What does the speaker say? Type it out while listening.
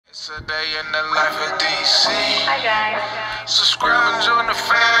It's a day in the life of DC. Hi guys. Subscribe and join the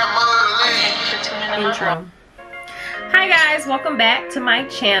family. Thanks for tuning in. Intro. Hi guys, welcome back to my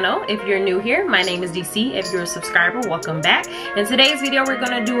channel. If you're new here, my name is DC. If you're a subscriber, welcome back. In today's video, we're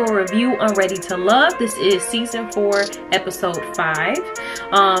gonna do a review on Ready to Love. This is season 4, episode 5.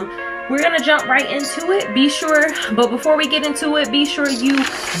 We're gonna jump right into it. But before we get into it, be sure you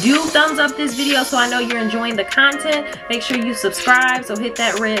do thumbs up this video so I know you're enjoying the content. Make sure you subscribe, so hit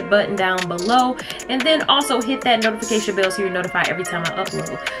that red button down below, and then also hit that notification bell so you're notified every time I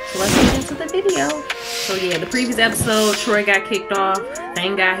upload. So let's get into the video. So yeah, the previous episode, Troy got kicked off.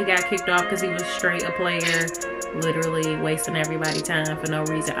 Thank God he got kicked off because he was straight a player, literally wasting everybody's time for no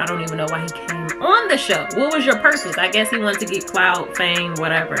reason. I don't even know why he came on the show. What was your purpose? I guess he wanted to get clout, fame,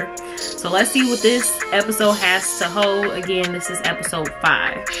 whatever. So let's see what this episode has to hold. Again, this is episode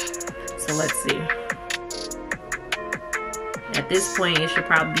 5. So let's see. At this point, it should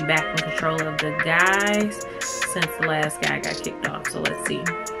probably be back in control of the guys since the last guy got kicked off. So let's see.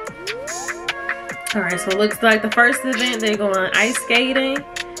 Alright, so it looks like the first event, they're going ice skating.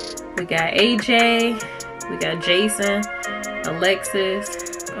 We got AJ. We got Jason.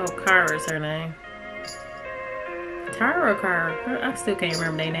 Alexis. Oh, Kyra's her name. Tyra or Kyra? I still can't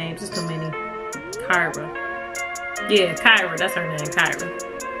remember their names. There's too many. Kyra. Yeah, Kyra. That's her name.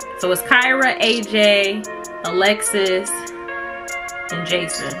 Kyra. So it's Kyra, AJ, Alexis, and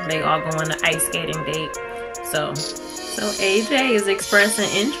Jason. They all go on an ice skating date. So AJ is expressing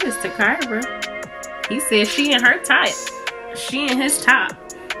interest to Kyra. He says she and her type. She and his top.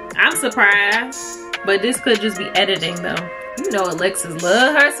 I'm surprised. But this could just be editing though. You know Alexis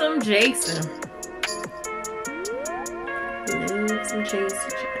love her some Jason.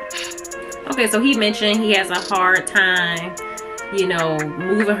 Okay, so he mentioned he has a hard time, you know,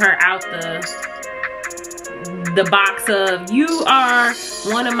 moving her out the box of, you are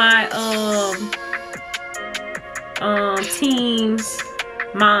one of my team's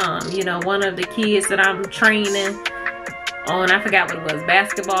mom, you know, one of the kids that I'm training on, I forgot what it was,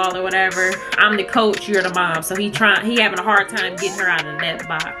 basketball or whatever. I'm the coach, you're the mom. So he having a hard time getting her out of that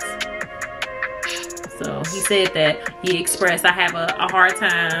box. So he said that he expressed, I have a hard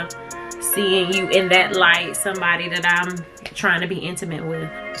time seeing you in that light, somebody that I'm trying to be intimate with.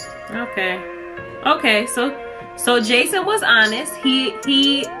 Okay, so Jason was honest.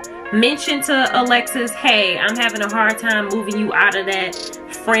 He mentioned to Alexis, hey, I'm having a hard time moving you out of that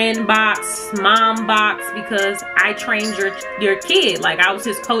friend box, mom box, because I trained your kid. Like, I was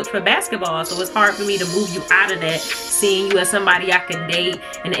his coach for basketball, so it's hard for me to move you out of that, seeing you as somebody I can date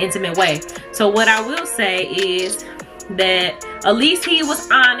in an intimate way. So what I will say is that at least he was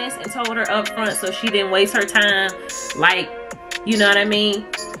honest and told her up front, so she didn't waste her time. Like, you know what I mean?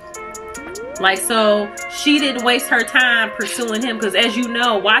 Like, so she didn't waste her time pursuing him, because as you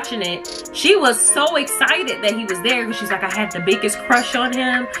know, watching it, she was so excited that he was there, because she's like, I had the biggest crush on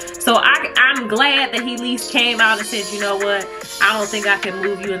him. So I'm glad that he at least came out and said, you know what, I don't think I can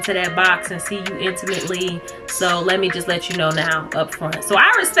move you into that box and see you intimately, so let me just let you know now up front. So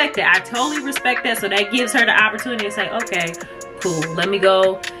I respect that. I totally respect that. So that gives her the opportunity to say, okay, cool, let me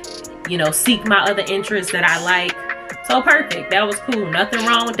go, you know, seek my other interests that I like. So perfect. That was cool. Nothing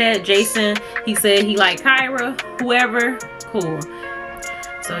wrong with that. Jason, he said he liked Kyra, whoever. Cool.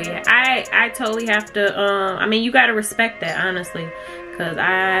 So yeah, I totally have to, I mean, you gotta respect that, honestly, because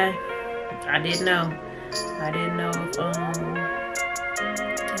I didn't know. I didn't know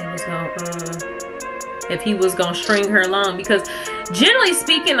if he was gonna string her along, because generally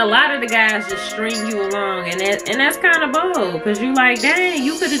speaking, a lot of the guys just string you along, and that's kind of bold, because you like, dang,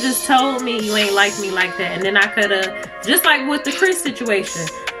 you could have just told me you ain't like me like that, and then I could have, just like with the Chris situation,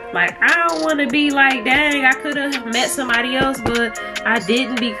 like, I don't want to be like, dang, I could have met somebody else, but I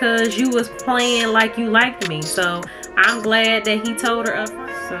didn't, because you was playing like you liked me. So I'm glad that he told her up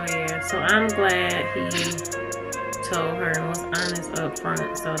front. So yeah, so I'm glad he told her and was honest up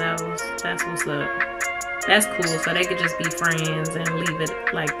front. So that's what's up. That's cool. So they could just be friends and leave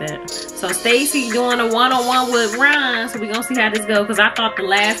it like that. So Stacy doing a one-on-one with Ron. So we're gonna see how this goes, because I thought the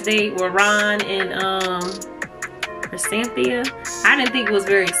last date with Ron and Cynthia, I didn't think it was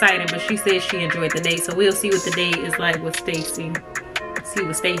very exciting, but she said she enjoyed the date. So we'll see what the date is like with Stacy. See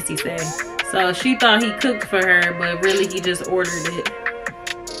what Stacy said. So she thought he cooked for her, but really he just ordered it.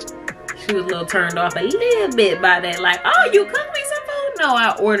 She was a little turned off a little bit by that. Like, oh, you cooked me some food? No,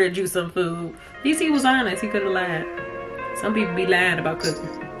 I ordered you some food. At least he was honest. He could have lied. Some people be lying about cooking.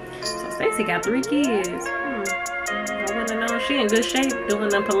 So Stacy got 3 kids. I wouldn't have known. She in good shape. Doing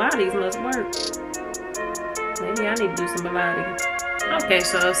them Pilates must work. Maybe I need to do some Pilates. Okay,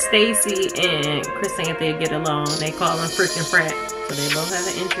 so Stacy and Chrysanthia get along. They call them freaking frat. So they both have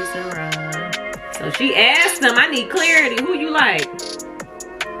an interest in Ron. So she asked him, I need clarity. Who you like?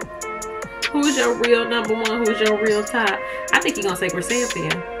 Who's your real number one? Who's your real top? I think he's gonna say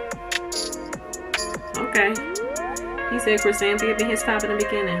Chrysanthia. Okay. He said Chrysanthia be his top in the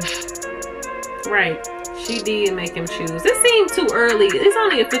beginning. Right. She did make him choose. It seemed too early. It's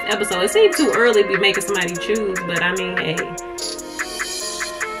only a 5th episode. It seemed too early to be making somebody choose. But I mean, hey.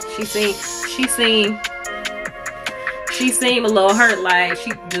 She seemed a little hurt, like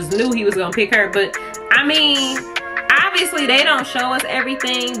she just knew he was gonna pick her. But I mean, obviously they don't show us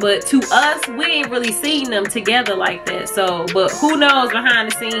everything, but to us, we ain't really seen them together like that. So, but who knows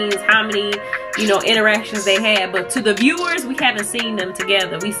behind the scenes how many, you know, interactions they had. But to the viewers, we haven't seen them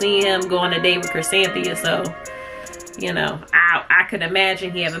together. We seen him go on a date with Chrysanthia. So, you know, I could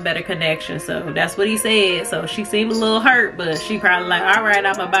imagine he have a better connection. So that's what he said. So she seemed a little hurt, but she probably like, all right,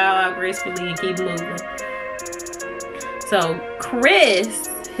 I'm gonna bow out gracefully and keep moving. So Chris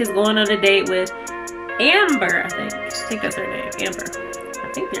is going on a date with Amber, I think that's her name, Amber.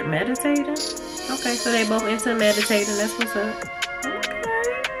 I think they're meditating. Okay, so they both into meditating. That's what's up.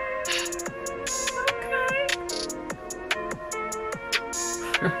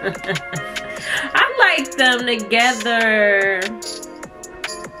 Okay. I like them together.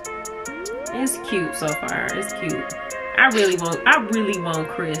 It's cute so far. It's cute. I really want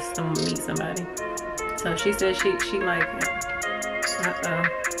Chris to meet somebody. So she said she like him. Uh-oh.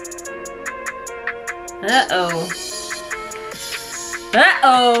 Uh-oh.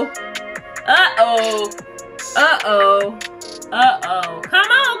 Uh-oh. Uh-oh. Uh-oh. Uh-oh. Come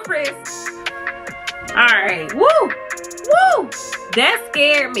on, Chris. Alright. Woo! Woo! That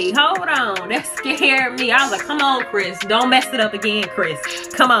scared me. Hold on. That scared me. I was like, come on, Chris. Don't mess it up again, Chris.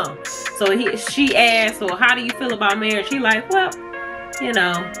 Come on. So she asked, well, how do you feel about marriage? He like, well, you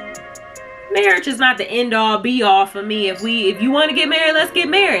know, marriage is not the end all be all for me. If you want to get married, let's get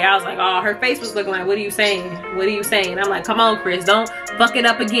married. I was like, oh, her face was looking like, what are you saying? What are you saying? I'm like, come on, Chris, don't fuck it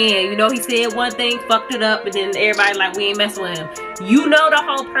up again. You know, he said one thing, fucked it up, and then everybody like, we ain't messing with him. You know, the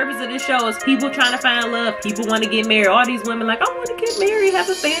whole purpose of this show is people trying to find love. People want to get married. All these women like, I want to get married, have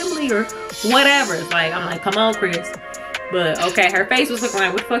a family, or whatever. It's like, I'm like, come on, Chris. But okay, her face was looking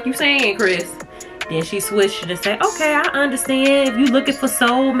like, what the fuck you saying, Chris? Then she switched and said, okay, I understand. If you looking for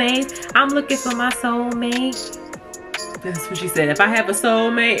soulmates, I'm looking for my soulmate. That's what she said. If I have a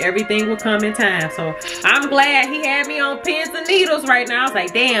soulmate, everything will come in time. So I'm glad he had me on pins and needles right now. I was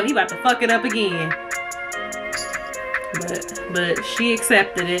like, damn, he about to fuck it up again. But she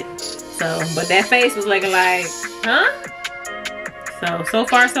accepted it. So, but that face was looking like, huh? So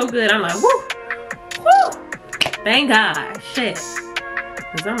far so good. I'm like, whoo, whoo. Thank God. Shit.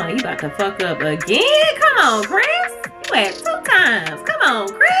 Cause I'm like, you about to fuck up again? Come on, Chris. You had 2 times. Come on,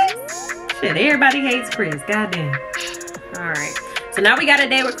 Chris. Shit, everybody hates Chris. Goddamn. Alright. So now we got a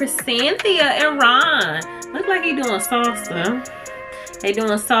date with Chrysanthia and Ron. Look like he doing salsa. They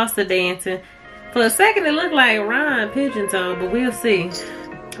doing salsa dancing. For a second, it looked like Ron pigeon-toed, but we'll see.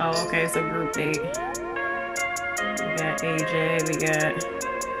 Oh, okay, it's a group date. We got AJ, we got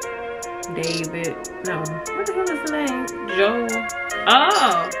David. No, what the hell is the name? Joe.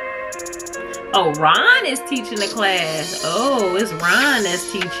 Oh, Ron is teaching the class. Oh, it's Ron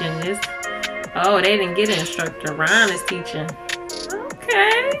that's teaching this. Oh, they didn't get an instructor. Ron is teaching.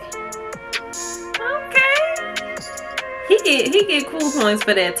 Okay. He get cool points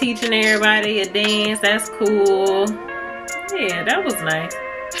for that, teaching everybody a dance. That's cool. Yeah, that was nice.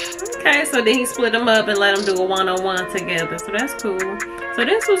 Okay, so then he split them up and let them do a one-on-one together. So that's cool. So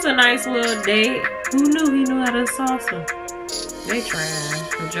this was a nice little date. Who knew he knew how to salsa? They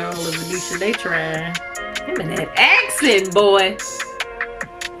trying. Joel and Venetia, they trying. Him and that accent, boy.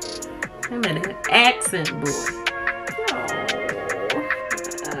 Him and that accent, boy.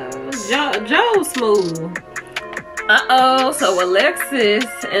 Oh, Joe's smooth. Uh-oh, so Alexis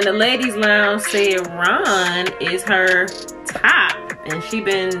in the ladies' lounge said Ron is her top. And she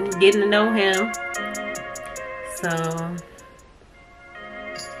been getting to know him. So...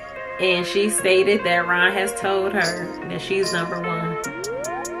 and she stated that Ron has told her that she's number 1.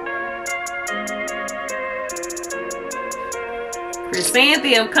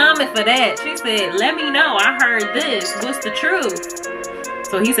 Chrysanthia, I'm coming for that. She said, let me know. I heard this. What's the truth?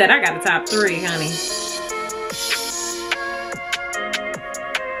 So he said, I got a top 3, honey.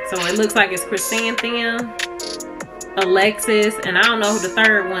 So it looks like it's Chrysanthia, Alexis, and I don't know who the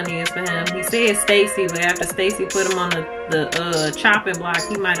third one is for him. He said Stacy, but after Stacy put him on the chopping block,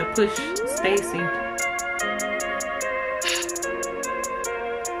 he might have pushed Stacy.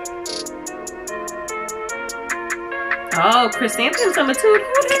 Oh, Chrysanthemum's number 2. Who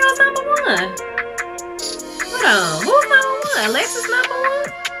the hell's number 1? Hold on, who's number 1? one? Alexis number one?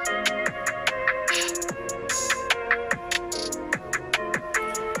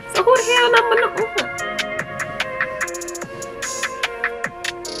 So who the hell number one?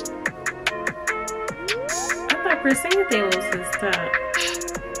 I thought Chrisanthe was his top.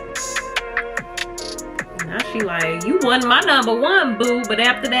 Now she like, you wasn't my number one, boo, but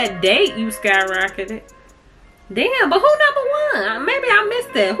after that date, you skyrocketed. Damn, but who number one? Maybe I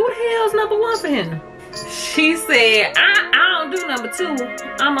missed that. Who the hell's number one for him? She said, I don't do number two.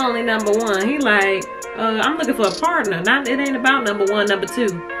 I'm only number one. He like, I'm looking for a partner. It ain't about number one, number two.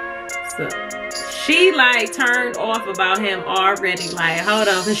 So she like turned off about him already. Like, hold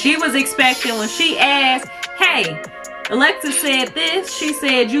on. Cause she was expecting when she asked, hey, Alexis said this. She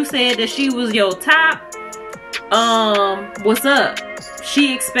said, you said that she was your top. What's up?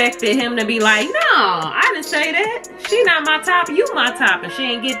 She expected him to be like, no, I didn't say that. She not my top, you my top. And she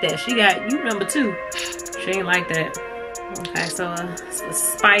ain't get that. She got you number two. She ain't like that. Okay, so it's a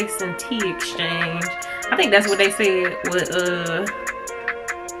spice and tea exchange. I think that's what they said with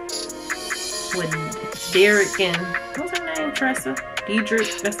Derek and, what's her name? Tressa?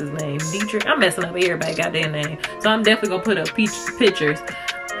 Diedrich? That's his name. Diedrich. I'm messing up everybody goddamn name. So I'm definitely gonna put up pictures.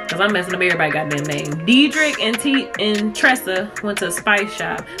 Cause I'm messing up everybody goddamn name. Diedrich and Tressa went to a spice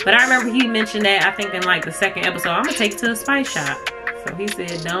shop. But I remember he mentioned that, I think in like the second episode, I'm gonna take you to a spice shop. So he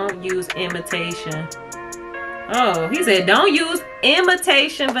said, don't use imitation. Oh, he said, don't use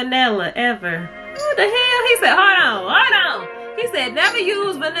imitation vanilla ever. What the hell? He said, hold on. He said, never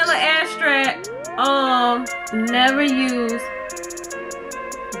use vanilla extract. Never use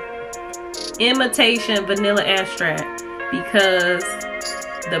imitation vanilla extract because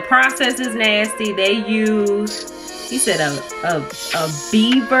the process is nasty. They use, he said a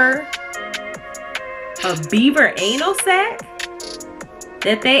beaver anal sac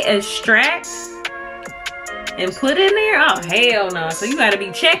that they extract and put in there. Oh hell no. So you gotta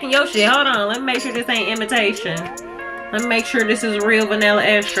be checking your shit. Hold on, let me make sure this ain't imitation. Let me make sure this is real vanilla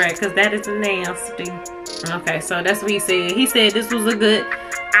extract because that is nasty. Okay, so that's what he said. He said this was a good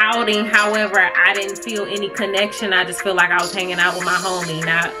outing. However, I didn't feel any connection. I just feel like I was hanging out with my homie,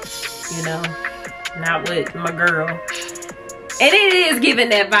 not, you know, not with my girl. And it is giving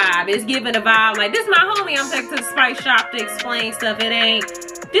that vibe. It's giving a vibe like, this is my homie I'm taking to the spice shop to explain stuff. It ain't,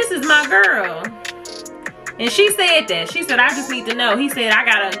 this is my girl. And she said that. She said, I just need to know. He said, I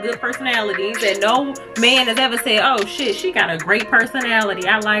got a good personality. He said, no man has ever said, oh shit, she got a great personality.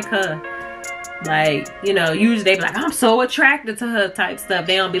 I like her. Like, you know, usually they be like, I'm so attracted to her type stuff.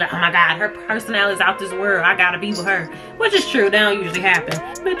 They don't be like, oh my God, her personality is out this world. I gotta be with her. Which is true. That don't usually happen.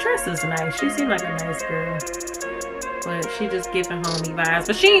 But Tressa's nice. She seemed like a nice girl. But she just giving homie vibes.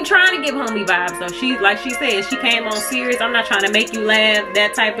 But she ain't trying to give homie vibes though. She, like she said, she came on serious. I'm not trying to make you laugh.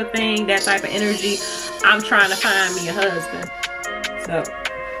 That type of thing. That type of energy. I'm trying to find me a husband. So,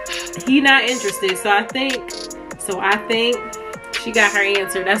 he not interested. So I think she got her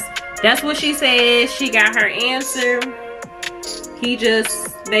answer. That's what she said. She got her answer. They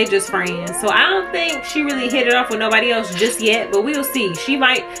just friends. So I don't think she really hit it off with nobody else just yet, but we'll see. She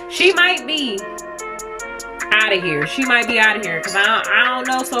might be out of here. She might be out of here because I don't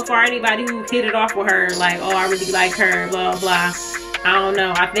know so far anybody who hit it off with her like, oh, I really like her, blah blah. I don't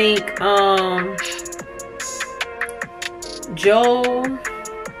know. I think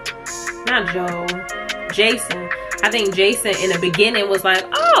Jason. I think Jason in the beginning was like,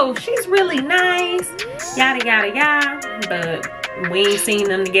 oh, she's really nice, yada yada yada, but we ain't seen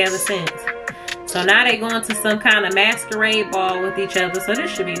them together since. So now they going to some kind of masquerade ball with each other, so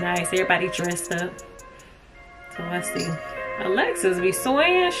this should be nice. Everybody dressed up. So let's see. Alexis be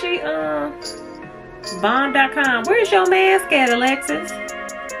swaying. She bomb.com. Where's your mask at, Alexis?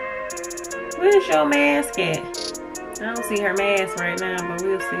 Where's your mask at? I don't see her mask right now, but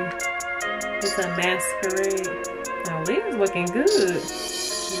we'll see. It's a masquerade. Oh, Leah's looking good.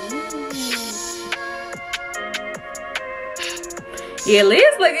 Yeah,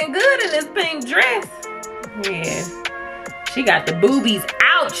 Leah's looking good in this pink dress. Yeah. She got the boobies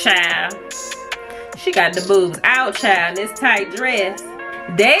out, child. She got the boobs out, child, in this tight dress.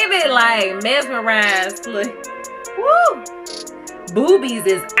 David, like, mesmerized. Look. Woo! Boobies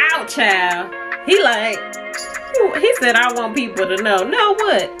is out, child. He like, he said, I want people to know. Know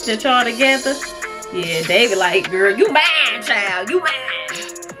what? That y'all together? Yeah, David like, girl, you mine, child. You mine.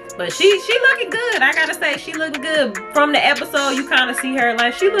 But she looking good. I gotta say, she looking good. From the episode, you kind of see her,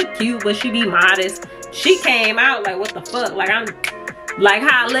 like, she look cute, but she be modest. She came out like, what the fuck? Like, I'm... Like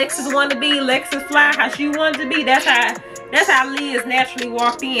how Alexis wanted to be, Alexis fly, how she wanted to be. That's how Liz naturally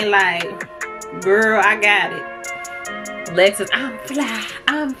walked in. Like, girl, I got it. Alexis, I'm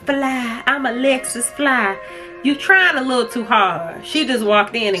fly, I'm Alexis fly. you trying a little too hard. She just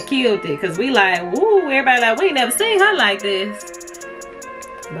walked in and killed it. Cause we like, woo, everybody like, we ain't never seen her like this.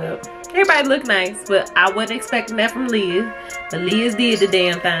 But everybody look nice. But I wasn't expecting that from Liz. But Liz did the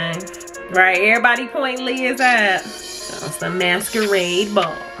damn thing. Right, everybody pointing Liz out. So it's a masquerade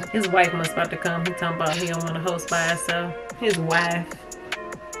ball. His wife must about to come. He talking about he don't want to host by herself. His wife.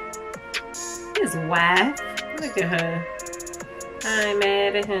 His wife. Look at her. I ain't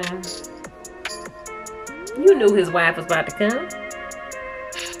mad at him. You knew his wife was about to come.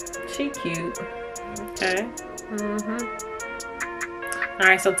 She cute. Okay.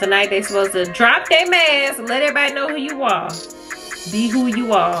 Alright, so tonight they supposed to drop their mask and let everybody know who you are. Be who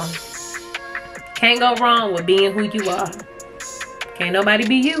you are. Can't go wrong with being who you are. Can't nobody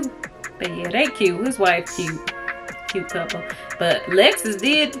be you. But yeah, they cute. His wife cute. Cute couple. But Lexus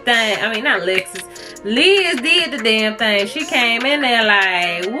did the thing. I mean, not Lexus. Liz did the damn thing. She came in there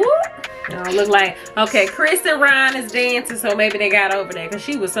like, whoop. It look like, okay, Chris and Ryan is dancing, so maybe they got over there. Because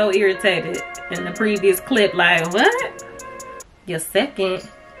she was so irritated in the previous clip. Like, what? Your second?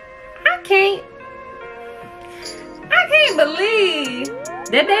 I can't believe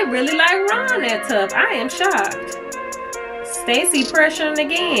that they really like Ron that tough. I am shocked. Stacey pressuring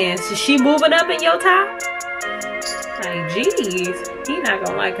again. Is she moving up in your top? Like, geez, he not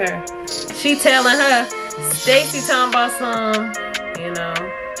gonna like her. She telling her, Stacey talking about some, you know,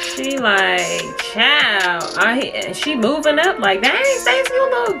 she like, child, she moving up like, dang, Stacey, you a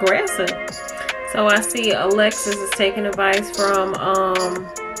little aggressive. So I see Alexis is taking advice from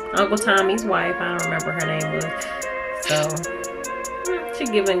Uncle Tommy's wife. I don't remember her name was. So she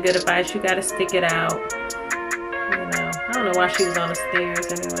giving good advice. You gotta stick it out. You know, I don't know why she was on the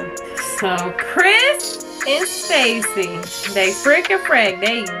stairs anyway. So Chris and Stacey, they frickin' frack,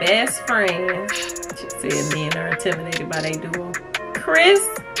 they best friends. She said men are intimidated by they duo. Chris.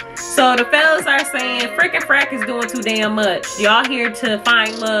 So the fellas are saying frickin' frack is doing too damn much. Y'all here to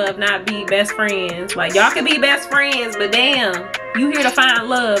find love, not be best friends. Like, y'all can be best friends, but damn, you here to find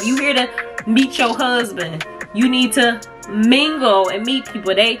love. You here to meet your husband. You need to mingle and meet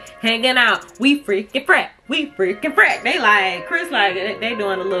people. They hanging out. We freaking frack. We freaking frack. They like, Chris like, they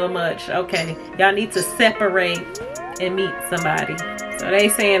doing a little much. Okay, y'all need to separate and meet somebody. So they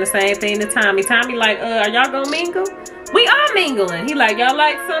saying the same thing to Tommy. Tommy like, are y'all gonna mingle? We are mingling. He like, y'all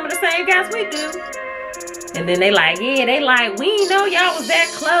like some of the same guys we do. And then they like, yeah, they like, we didn't know y'all was that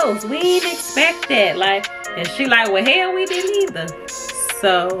close. We didn't expect that. Like, and she like, well, hell, we didn't either.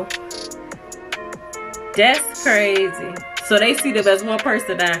 So that's crazy. So they see them as one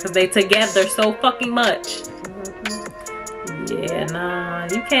person now because they together so fucking much. Yeah, nah,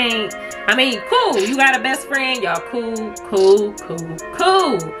 you can't. I mean, cool, you got a best friend, y'all cool.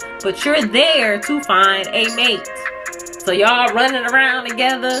 But you're there to find a mate. So y'all running around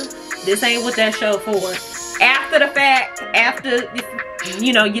together, this ain't what that show for. After the fact, after,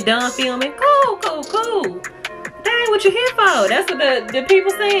 you know, you done filming, cool. That ain't what you here for. That's what the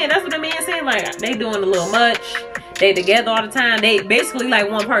people saying. That's what the men saying. Like, they doing a little much. They together all the time. They basically like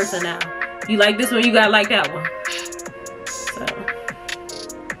one person now. You like this one, you gotta like that one. So,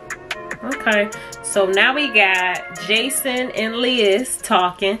 okay. So now we got Jason and Liz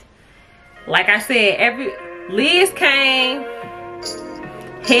talking. Like I said, Liz came,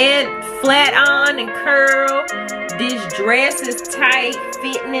 head flat on and curl. This dress is tight,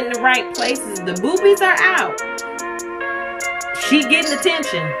 fitting in the right places. The boobies are out. She getting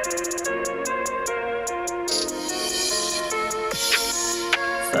attention.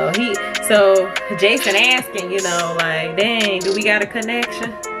 So Jason asking, you know, like, dang, do we got a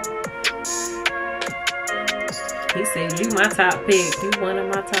connection? He said, you my top pick. You one of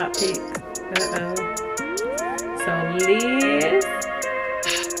my top picks.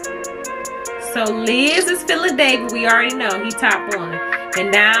 So Liz is feeling David. We already know he top one.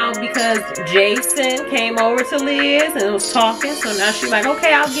 And now because Jason came over to Liz and was talking, so now she's like,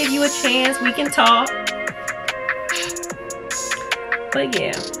 okay, I'll give you a chance. We can talk. But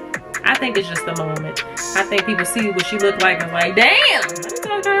yeah, I think it's just a moment. I think people see what she looked like and like, damn, let me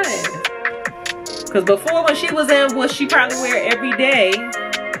talk to her ass. Because before, when she was in what she probably wear every day,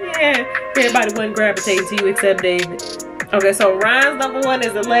 yeah, everybody wasn't gravitating to you except David. Okay, so Ryan's number one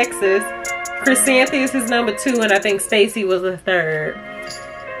is Alexis. Chrysanthus is number two, and I think Stacey was the third.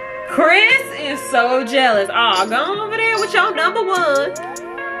 Chris is so jealous. Aw, go over there with your number one.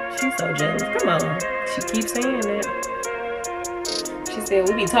 She's so jealous. Come on. She keeps saying that. She said,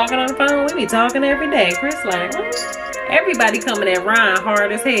 we be talking on the phone. We be talking every day. Chris like, everybody coming at Ryan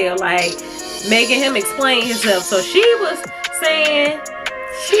hard as hell, like making him explain himself. So she was saying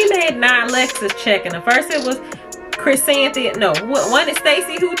she made 9 Lexus checking. At first it was Chrysanthia. No, one is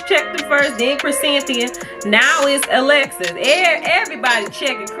Stacy who checked him first, then Chrysanthia. Now it's Alexis. Everybody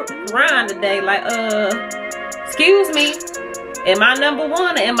checking Ron today. Like, excuse me, am I number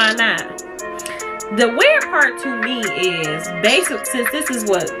one or am I not? The weird part to me is, basically, since this is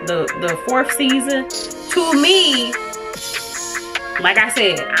what, the 4th season, to me, like I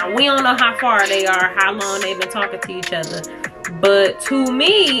said, we don't know how far they are, how long they've been talking to each other. But to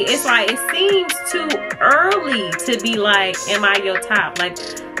me, it's like, it seems too early to be like, am I your top? Like,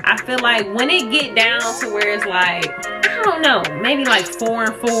 I feel like when it get down to where it's like, I don't know, maybe like 4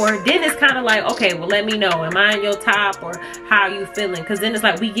 and 4, then it's kind of like, okay, well, let me know, am I in your top, or how are you feeling? Because then it's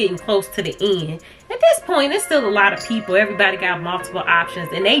like we getting close to the end. At this point, there's still a lot of people. Everybody got multiple options,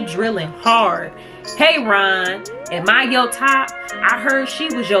 and they drilling hard. Hey, Ron, am I your top? I heard she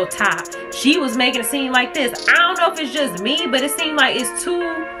was your top. She was making it seem like this. I don't know if it's just me, but it seemed like it's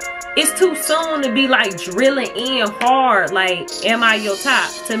too soon to be like drilling in hard. Like, am I your top?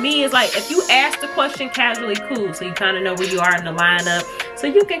 To me, it's like, if you ask the question casually, cool, so you kind of know where you are in the lineup, so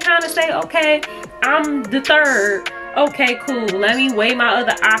you can kind of say, okay, I'm the 3rd. Okay, cool, let me weigh my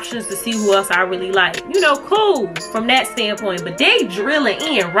other options to see who else I really like. You know, cool from that standpoint. But they drilling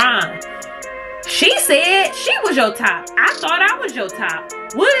in Ron. She said she was your top. I thought I was your top.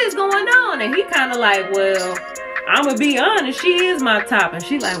 What is going on? And he kind of like, well, I'm gonna be honest, she is my top. And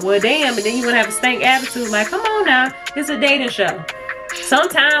she like, well, damn. And then you gonna have a stank attitude like, come on now, it's a dating show.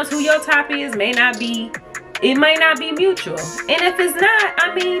 Sometimes who your top is may not be, it might not be mutual. And if it's not,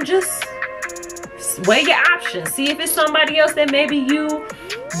 I mean, just weigh your options. See if it's somebody else that maybe you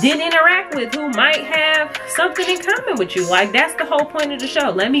didn't interact with who might have something in common with you. Like, that's the whole point of the show.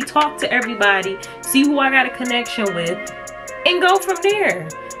 Let me talk to everybody, see who I got a connection with, and go from there.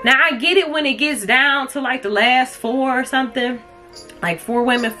 Now, I get it when it gets down to like the last 4 or something, like 4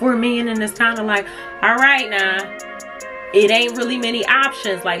 women, 4 men, and it's kind of like, all right, now it ain't really many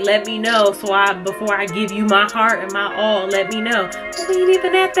options. Like, let me know, so before I give you my heart and my all, let me know. But we ain't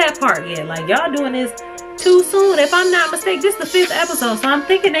even at that part yet. Like, y'all doing this too soon. If I'm not mistaken, this is the 5th episode, so I'm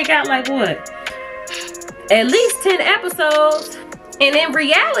thinking they got like, what, at least 10 episodes. And in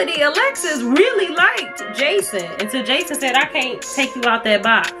reality, Alexis really liked Jason until Jason said, I can't take you out that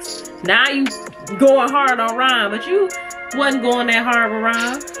box. Now you going hard on Ron, but you wasn't going that hard with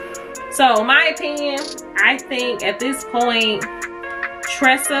Ron. So, in my opinion, I think at this point,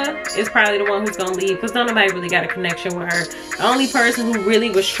 Tressa is probably the one who's gonna leave, because nobody really got a connection with her. The only person who really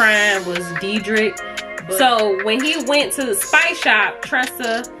was trying was Diedrich. So when he went to the spice shop,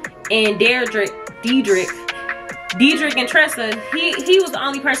 Tressa and Diedrich and Tressa, he was the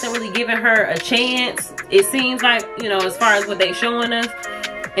only person really giving her a chance. It seems like, you know, as far as what they showing us.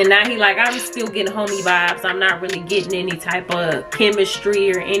 And now he like, I'm still getting homie vibes. I'm not really getting any type of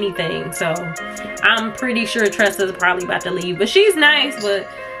chemistry or anything. So I'm pretty sure Tressa's probably about to leave. But she's nice, but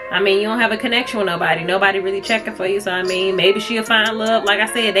I mean, you don't have a connection with nobody. Nobody really checking for you. So I mean, maybe she'll find love. Like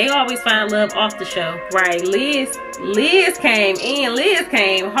I said, they always find love off the show. Right, Liz came in. Liz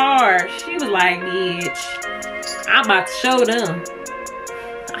came hard. She was like, bitch, I'm about to show them.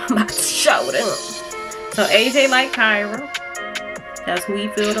 I'm about to show them. So AJ like Kyra. That's who we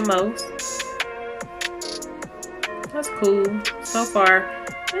feel the most. That's cool. So far,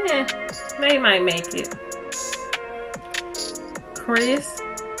 they might make it. Chris.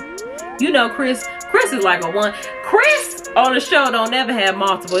 You know Chris is like a 1. Chris on the show don't never have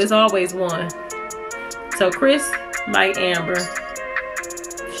multiple. It's always 1. So Chris like Amber.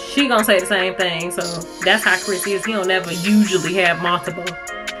 She gonna say the same thing. So that's how Chris is. He don't never usually have multiple.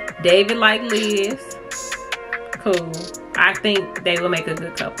 David like Liz. Cool. I think they will make a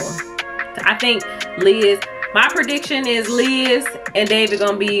good couple. I think Liz, my prediction is Liz and David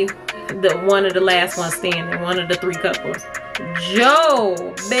gonna be one of the last ones standing, one of the 3 couples.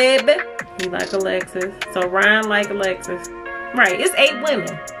 Joe, baby, he like Alexis. So Ryan like Alexis. Right, it's 8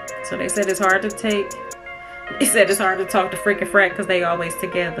 women. So they said it's hard to take. They said it's hard to talk to freaking frat because they always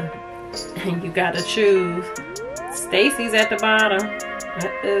together. And you gotta choose. Stacy's at the bottom.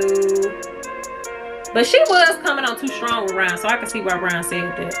 Uh-oh. But she was coming on too strong with Ryan, so I can see why Ryan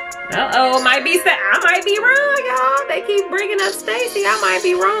said that. Uh-oh, I might be wrong, y'all. They keep bringing up Stacy. I might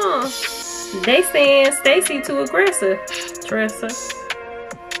be wrong. They saying Stacy too aggressive. Tressa.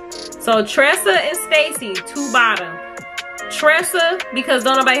 So Tressa and Stacy, 2 bottom. Tressa, because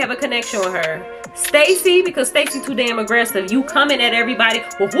don't nobody have a connection with her. Stacy, because Stacy too damn aggressive. You coming at everybody.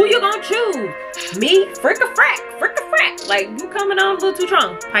 Well, who you gonna choose? Me? Fricka frack. Like, you coming on a little too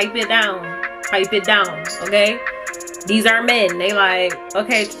strong. Pipe it down. Pipe it down, okay? These are men. They like,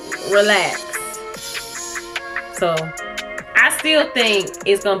 okay, relax. So I still think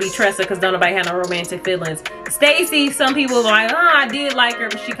it's gonna be Tressa because don't nobody have no romantic feelings. Stacey, some people are like, oh, I did like her,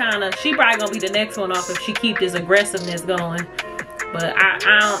 but she probably gonna be the next one off if she keep this aggressiveness going. But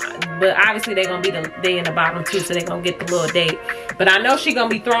but obviously they gonna be they in the bottom too, so they gonna get the little date. But I know she gonna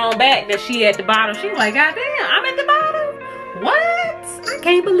be thrown back that she at the bottom. She like, God damn, I'm at the bottom. What? I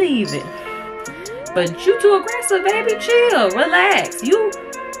can't believe it. But you too aggressive, baby. Chill, relax. You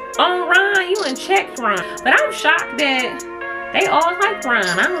on Ron, you in check Ron. But I'm shocked that they all like Ron.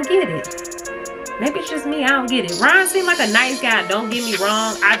 I don't get it. Maybe it's just me, I don't get it. Ron seemed like a nice guy, don't get me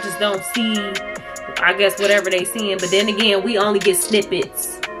wrong. I just don't see, I guess, whatever they seeing. But then again, we only get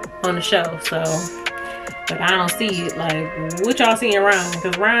snippets on the show, so. But I don't see it. Like, what y'all seeing Ron?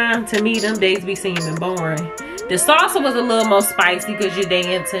 Because Ron, to me, them days be seeming boring. The salsa was a little more spicy because you're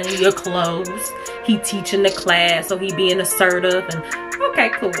dancing, your clothes. He teaching the class, so he being assertive. And okay,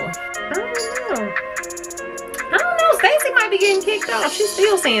 cool. I don't know. Stacey might be getting kicked off. She's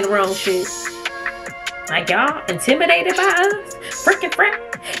still saying the wrong shit. Like, y'all intimidated by us? Freaking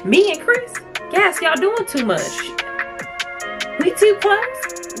frat. Me and Chris? Yes, y'all doing too much. We too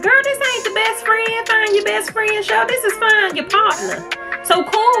close? Girl, this ain't the best friend. Find your best friend show. This is find your partner. So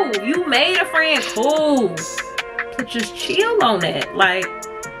cool. You made a friend. Cool. But just chill on that. Like,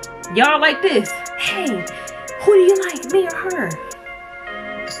 y'all like this. Hey, who do you like, me or her?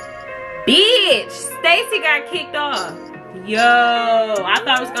 Bitch, Stacey got kicked off. Yo, I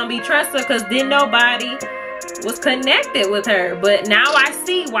thought it was gonna be Tressa because then nobody was connected with her. But now I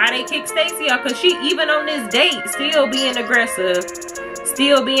see why they kicked Stacey off, because she, even on this date, still being aggressive.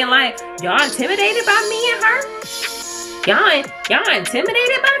 Still being like, y'all intimidated by me and her? Y'all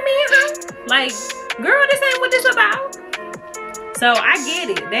intimidated by me and her? Like, girl, this ain't what this about. So I get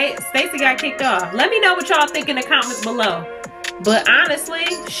it. Stacey got kicked off. Let me know what y'all think in the comments below. But honestly,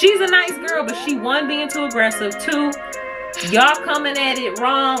 she's a nice girl, but she, one, being too aggressive. Two, y'all coming at it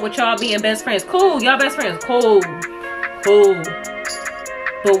wrong with y'all being best friends. Cool, y'all best friends. Cool. Cool.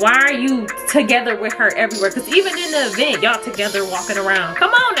 But why are you together with her everywhere? Because even in the event, y'all together walking around.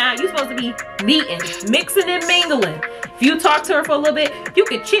 Come on now, you supposed to be meeting, mixing and mingling. If you talk to her for a little bit, you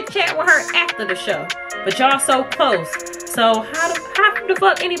can chit chat with her after the show. But y'all so close. So how the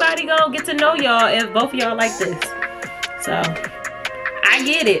fuck anybody gonna get to know y'all if both of y'all like this? So I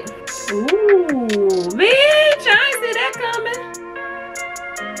get it. Ooh, bitch, I ain't see that coming.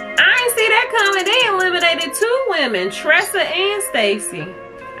 I ain't see that coming. They eliminated 2 women, Tressa and Stacey.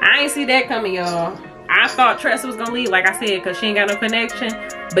 I ain't see that coming, y'all. I thought Tressa was gonna leave, like I said, because she ain't got no connection.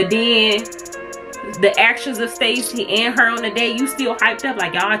 But then the actions of Stacey and her on the day, you still hyped up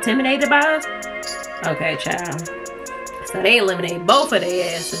like y'all intimidated by us? Okay, child. So they eliminated both of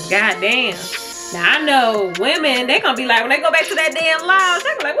their asses. Goddamn. Now I know women, they gonna be like, when they go back to that damn lounge, they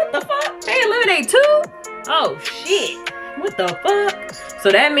gonna be like, what the fuck? They eliminate 2? Oh shit. What the fuck?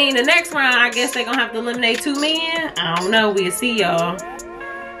 So that means the next round, I guess they gonna have to eliminate 2 men? I don't know. We'll see, y'all.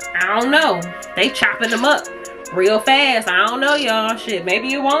 I don't know. They chopping them up real fast. I don't know, y'all. Shit,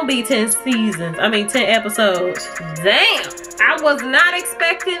 maybe it won't be 10 seasons. I mean, 10 episodes. Damn. I was not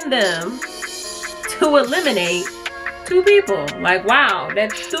expecting them to eliminate 2 people. Like, wow,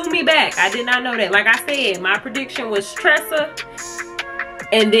 that threw me back. I did not know that. Like I said, my prediction was Tressa.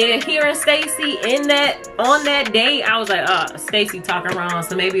 And then hearing Stacey in that, on that day, I was like, oh, Stacey talking wrong,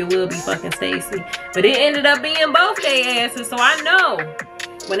 so maybe it will be fucking Stacey. But it ended up being both their asses, so I know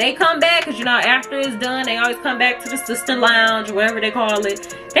when they come back, because you know, after it's done, they always come back to the sister lounge, or whatever they call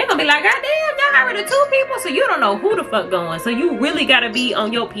it. They're gonna be like, God damn, y'all got rid of 2 people, so you don't know who the fuck going. So you really gotta be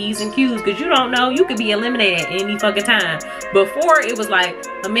on your P's and Q's, because you don't know, you could be eliminated at any fucking time. Before, it was like,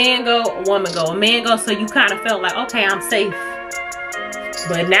 a man go, a woman go, a man go, so you kind of felt like, okay, I'm safe.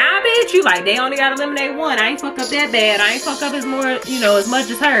 But now, bitch, you like, they only gotta eliminate 1. I ain't fuck up that bad. I ain't fuck up as more, you know, as much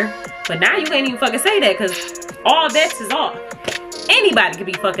as her. But now you can't even fucking say that, because all bets is off. Anybody could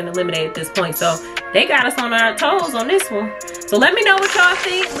be fucking eliminated at this point. So they got us on our toes on this one. So let me know what y'all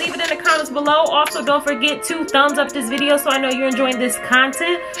think. Leave it in the comments below. Also, don't forget to thumbs up this video so I know you're enjoying this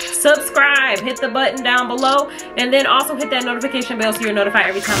content. Subscribe. Hit the button down below. And then also hit that notification bell so you're notified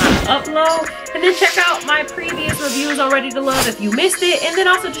every time I upload. And then check out my previous reviews on Ready to Love if you missed it. And then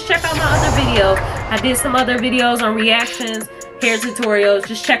also just check out my other videos. I did some other videos on reactions, hair tutorials.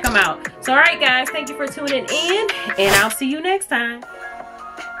 Just check them out. So alright guys, thank you for tuning in, and I'll see you next time.